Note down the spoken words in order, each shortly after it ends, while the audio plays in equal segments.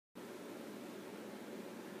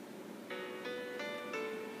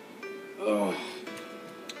Oh.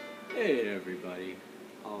 Hey everybody.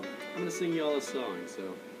 I'm gonna sing y'all a song.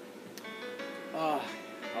 So, I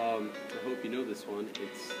hope you know this one.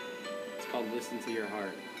 It's called "Listen to Your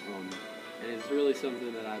Heart," and it's really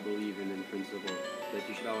something that I believe in principle, that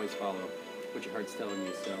you should always follow what your heart's telling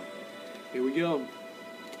you. So, here we go.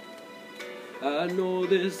 I know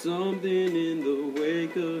there's something in the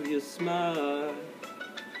wake of your smile.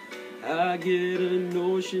 I get a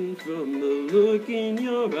notion from the look in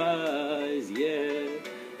your eyes, yeah.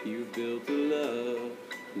 You've built a love,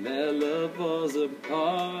 and that love falls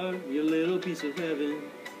apart. Your little piece of heaven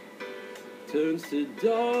turns to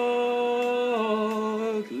dark.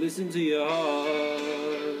 Listen to your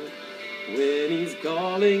heart when he's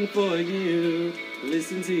calling for you.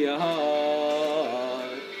 Listen to your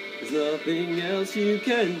heart. There's nothing else you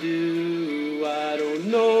can do. I don't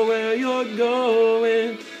know where you're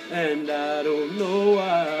going, and I don't know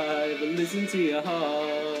why, but listen to your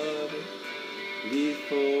heart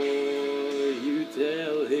before you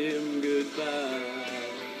tell him goodbye.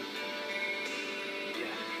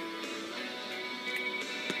 Yeah.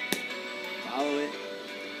 Follow it.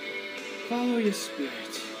 Follow your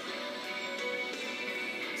spirit.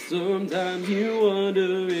 Sometimes you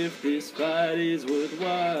wonder if this fight is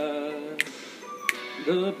worthwhile.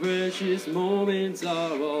 The precious moments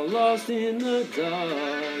are all lost in the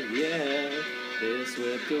dark, yeah. They're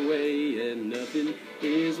swept away and nothing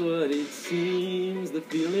is what it seems. The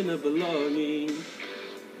feeling of belonging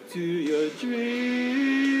to your dream.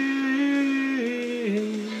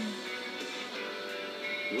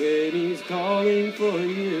 When he's calling for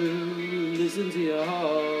you, listen to your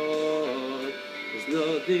heart. There's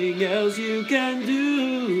nothing else you can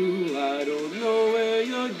do. I don't know where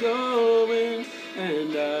you're going,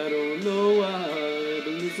 and I don't know why,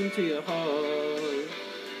 but listen to your heart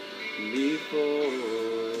before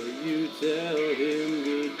you tell him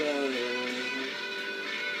goodbye.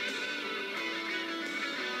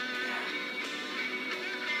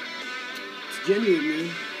 It's genuine, man.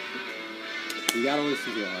 You gotta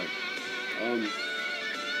listen to your heart.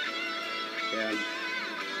 Yeah.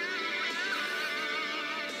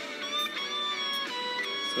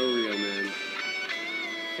 So real, man.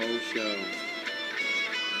 Faux show.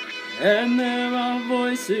 And there are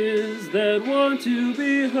voices that want to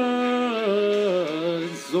be heard.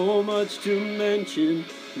 So much to mention,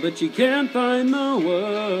 but you can't find the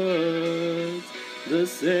words. The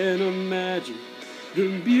scent of magic, the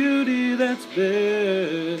beauty that's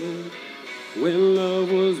bare. When love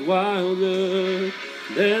was wilder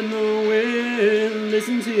than the wind.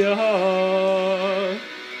 Listen to your heart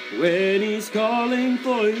when he's calling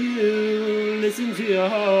for you. Listen to your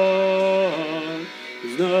heart.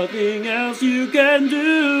 There's nothing else you can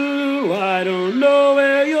do. I don't know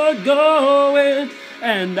where you're going,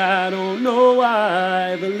 and I don't know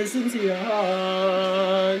why, but listen to your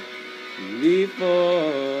heart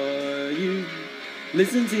before you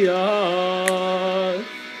listen to your heart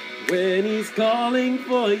when he's calling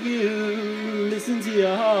for you. Listen to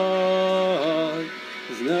your heart.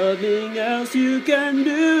 There's nothing else you can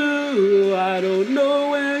do. I don't know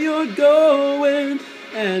where you're going,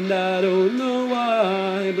 and I don't know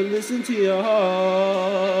why, but listen to your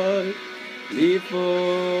heart before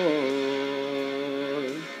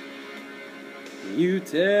you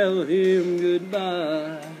tell him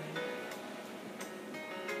goodbye.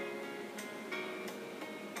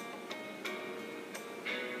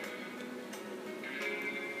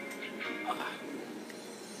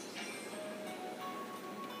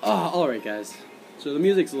 Alright guys, so the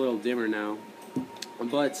music's a little dimmer now,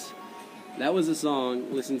 but that was a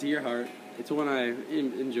song, Listen to Your Heart. It's one I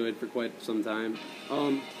enjoyed for quite some time.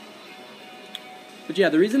 But yeah,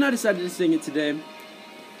 the reason I decided to sing it today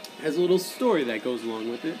has a little story that goes along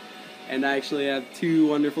with it. And I actually have two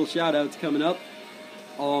wonderful shout-outs coming up.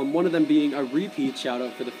 One of them being a repeat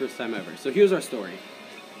shout-out for the first time ever. So here's our story.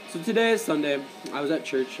 So today is Sunday. I was at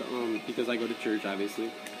church, because I go to church,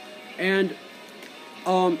 obviously. And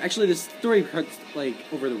actually, this story cuts, like,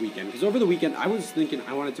 over the weekend. Because over the weekend, I was thinking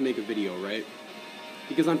I wanted to make a video, right?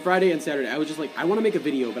 Because on Friday and Saturday, I was just like, I want to make a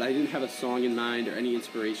video, but I didn't have a song in mind or any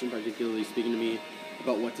inspiration particularly speaking to me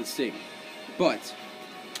about what to sing. But,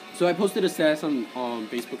 so I posted a status on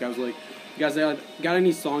Facebook. I was like, you guys got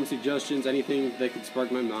any song suggestions, anything that could spark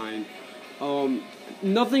my mind?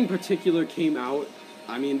 Nothing particular came out.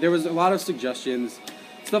 I mean, there was a lot of suggestions,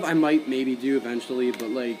 stuff I might maybe do eventually, but,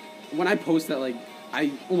 like, when I post that, like, I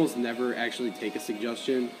almost never actually take a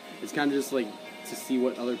suggestion. It's kind of just, like, to see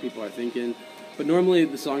what other people are thinking. But normally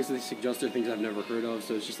the songs that they suggest are things I've never heard of,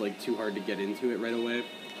 so it's just, like, too hard to get into it right away.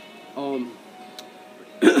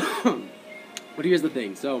 But here's the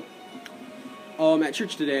thing. So, At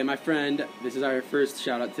church today, my friend, this is our first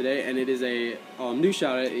shout out today, and it is a new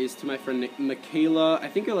shout out. It is to my friend Makayla. I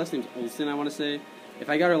think her last name's Olsen, I want to say. If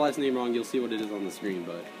I got her last name wrong, you'll see what it is on the screen,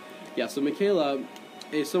 but yeah, so Makayla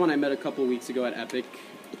is someone I met a couple weeks ago at Epic.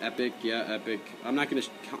 Epic. I'm not going to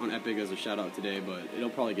count Epic as a shout out today, but it'll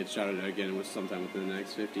probably get shouted out again sometime within the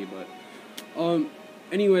next 50, but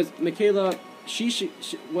anyways, Makayla, she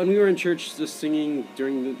when we were in church just singing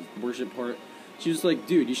during the worship part, she was like,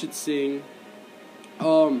 dude, you should sing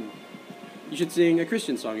a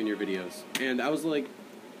Christian song in your videos. And I was like,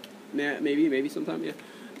 nah, maybe sometime, yeah.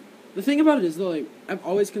 The thing about it is, though, like, I've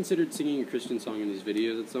always considered singing a Christian song in these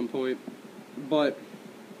videos at some point, but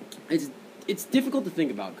it's difficult to think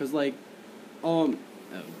about, because, like,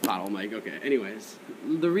 bottle mic, okay, anyways,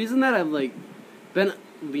 the reason that I've, like, been,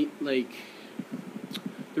 like,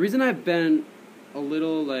 the reason I've been a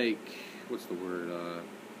little, like, what's the word,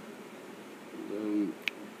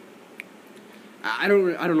 I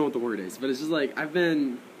don't know what the word is, but it's just like, I've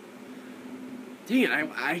been, dang it,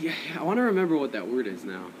 I want to remember what that word is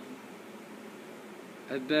now.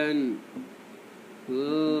 I've been,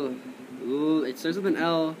 it starts with an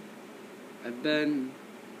L. I've been,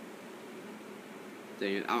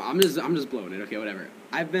 dang it, I'm just blowing it, okay, whatever.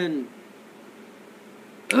 I've been,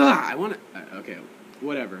 okay,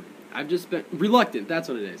 whatever. I've just been reluctant, that's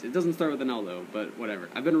what it is. It doesn't start with an L though, but whatever.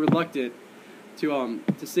 I've been reluctant to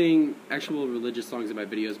sing actual religious songs in my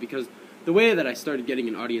videos, because the way that I started getting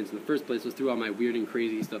an audience in the first place was through all my weird and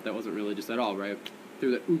crazy stuff that wasn't religious at all, right?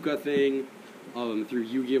 Through the Aaah thing, through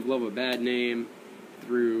You Give Love a Bad Name,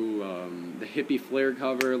 through the hippie flare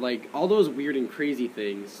cover, like, all those weird and crazy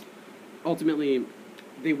things. Ultimately,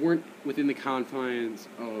 they weren't within the confines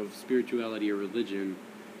of spirituality or religion,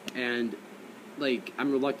 and, like,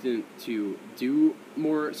 I'm reluctant to do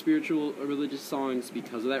more spiritual or religious songs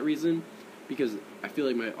because of that reason, because I feel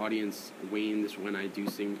like my audience wanes when I do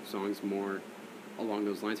sing songs more along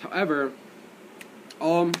those lines. However,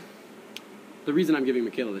 the reason I'm giving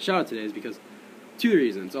Makayla the shout out today is because two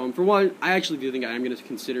reasons. For one, I actually do think I am going to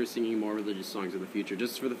consider singing more religious songs in the future,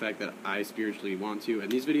 just for the fact that I spiritually want to.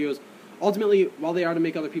 And these videos, ultimately, while they are to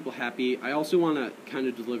make other people happy, I also want to kind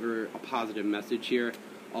of deliver a positive message here.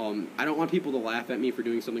 I don't want people to laugh at me for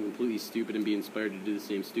doing something completely stupid and be inspired to do the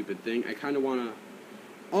same stupid thing. I kind of want to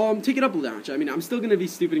take it up a notch. I mean, I'm still going to be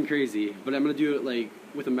stupid and crazy, but I'm going to do it, like,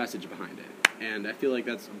 with a message behind it. And I feel like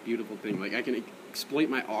that's a beautiful thing. Like, I can exploit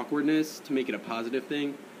my awkwardness to make it a positive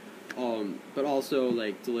thing, but also,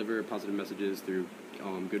 like, deliver positive messages through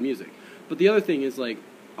good music. But the other thing is, like,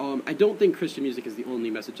 I don't think Christian music is the only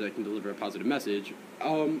message that can deliver a positive message,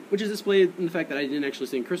 which is displayed in the fact that I didn't actually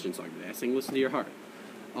sing a Christian song today. I sang Listen to Your Heart.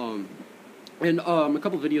 And a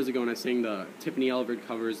couple videos ago when I sang the Tiffany Elverd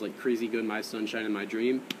covers, like Crazy Good, My Sunshine, and My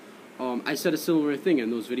Dream, I said a similar thing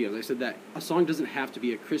in those videos. I said that a song doesn't have to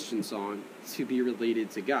be a Christian song to be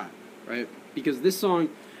related to God, right? Because this song,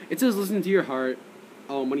 it says listen to your heart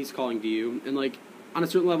when he's calling to you, and, like, on a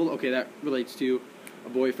certain level, okay, that relates to a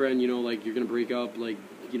boyfriend, you know, like, you're going to break up, like,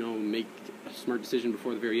 you know, make a smart decision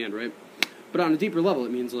before the very end, right? But on a deeper level,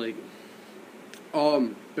 it means, like,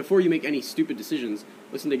 before you make any stupid decisions,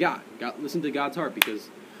 listen to God. Listen to God's heart, because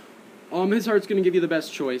his heart's going to give you the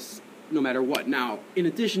best choice no matter what. Now, in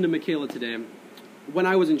addition to Makayla today, when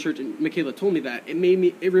I was in church and Makayla told me that,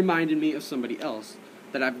 it reminded me of somebody else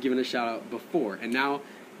that I've given a shout out before. And now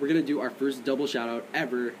we're going to do our first double shout out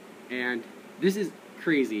ever, and this is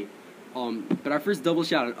crazy. But our first double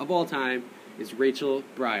shout out of all time is Rachael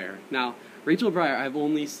Breyer. Now, Rachael Breyer I've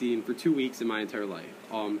only seen for 2 weeks in my entire life.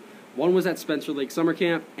 One was at Spencer Lake Summer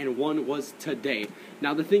Camp, and one was today.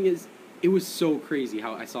 Now, the thing is, it was so crazy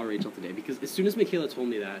how I saw Rachael today, because as soon as Makayla told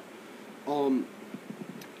me that,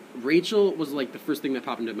 Rachael was, like, the first thing that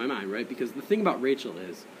popped into my mind, right? Because the thing about Rachael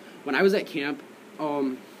is, when I was at camp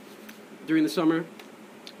during the summer,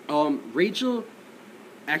 Rachael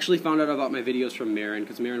actually found out about my videos from Marin,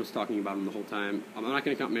 because Marin was talking about them the whole time. I'm not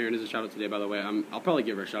going to count Marin as a shout-out today, by the way. I'll probably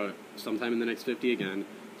give her a shout-out sometime in the next 50 again,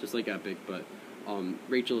 just like Epic, but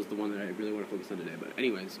Rachael is the one that I really want to focus on today. But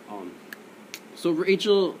anyways, so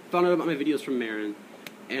Rachael found out about my videos from Marin,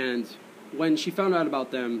 and when she found out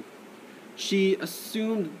about them, she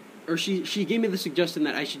assumed, or she gave me the suggestion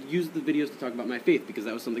that I should use the videos to talk about my faith, because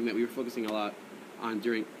that was something that we were focusing a lot on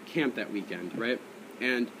during camp that weekend, right?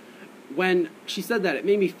 And when she said that, it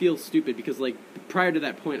made me feel stupid, because, like, prior to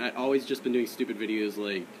that point, I'd always just been doing stupid videos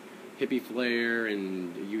like Hippie Flare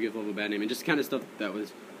and You Give Love a Bad Name, and just kind of stuff that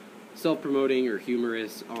was self-promoting or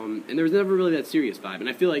humorous, and there was never really that serious vibe. And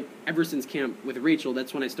I feel like ever since camp with Rachael,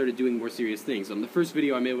 that's when I started doing more serious things. The first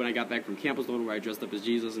video I made when I got back from camp was the one where I dressed up as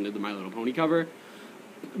Jesus and did the My Little Pony cover.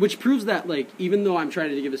 which proves that, like, even though I'm trying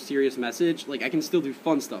to give a serious message, like, I can still do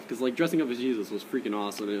fun stuff, because, like, dressing up as Jesus was freaking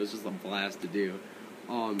awesome, and it was just a blast to do.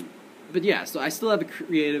 But yeah, so I still have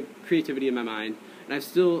the creativity in my mind, and I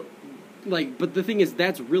still, like, but the thing is,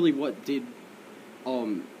 that's really what did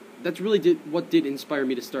inspire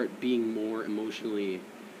me to start being more emotionally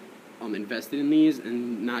invested in these,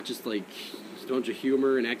 and not just, like, just a bunch of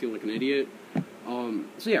humor and acting like an idiot.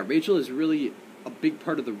 So yeah, Rachael is really a big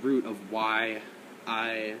part of the root of why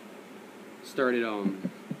I started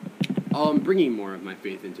bringing more of my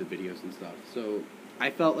faith into videos and stuff. So I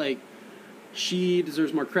felt like she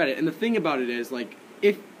deserves more credit. And the thing about it is, like,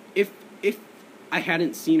 if I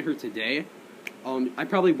hadn't seen her today, I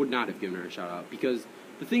probably would not have given her a shout out, because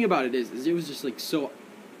the thing about it is it was just, like, so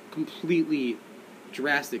completely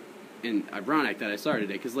drastic and ironic that I saw her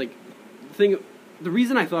today. Because, like, the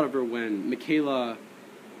reason I thought of her when Makayla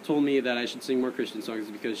told me that I should sing more Christian songs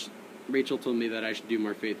is because Rachael told me that I should do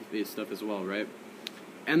more faith-based stuff as well, right?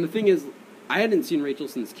 And the thing is, I hadn't seen Rachael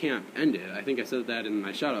since camp ended. I think I said that in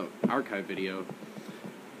my shout-out archive video.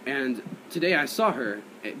 And today I saw her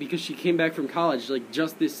because she came back from college, like,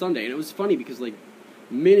 just this Sunday. And it was funny because, like,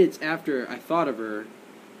 minutes after I thought of her,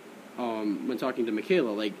 when talking to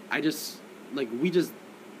Makayla, like, it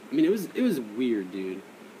was weird, dude.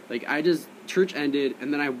 Like, church ended,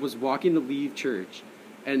 and then I was walking to leave church,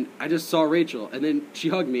 and I just saw Rachael, and then she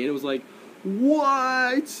hugged me, and it was like,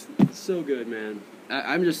 what? So good, man.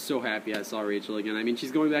 I'm just so happy I saw Rachael again. I mean,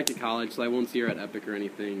 she's going back to college, so I won't see her at Epic or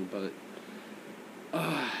anything, but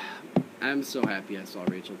I'm so happy I saw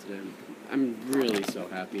Rachael today. I'm really so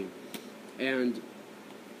happy. And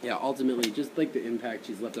yeah, ultimately, just, like, the impact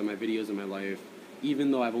she's left on my videos and my life,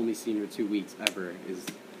 even though I've only seen her 2 weeks ever,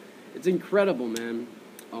 it's incredible, man.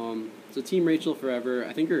 So Team Rachael forever.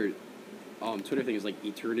 I think her Twitter thing is, like,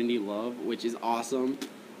 Eternity Love, which is awesome.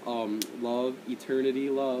 Love, eternity,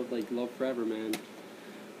 love, like, love forever, man.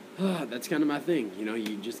 That's kind of my thing, you know.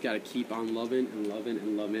 You just gotta keep on loving and loving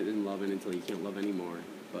and loving and loving until you can't love anymore.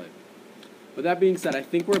 But with that being said, I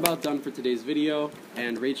think we're about done for today's video.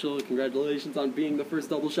 And Rachael, congratulations on being the first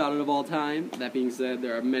double shout-out of all time. That being said,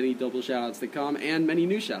 there are many double shout-outs to come, and many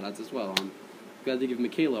new shout-outs as well. I'm glad to give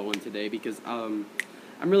Makayla one today, because I'm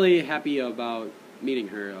really happy about meeting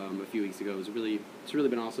her a few weeks ago. It's really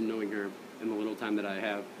been awesome knowing her in the little time that I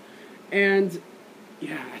have. And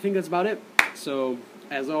yeah, I think that's about it. So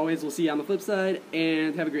as always, we'll see you on the flip side,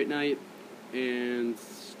 and have a great night. And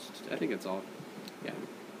I think that's all. Yeah.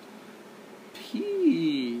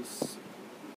 Peace.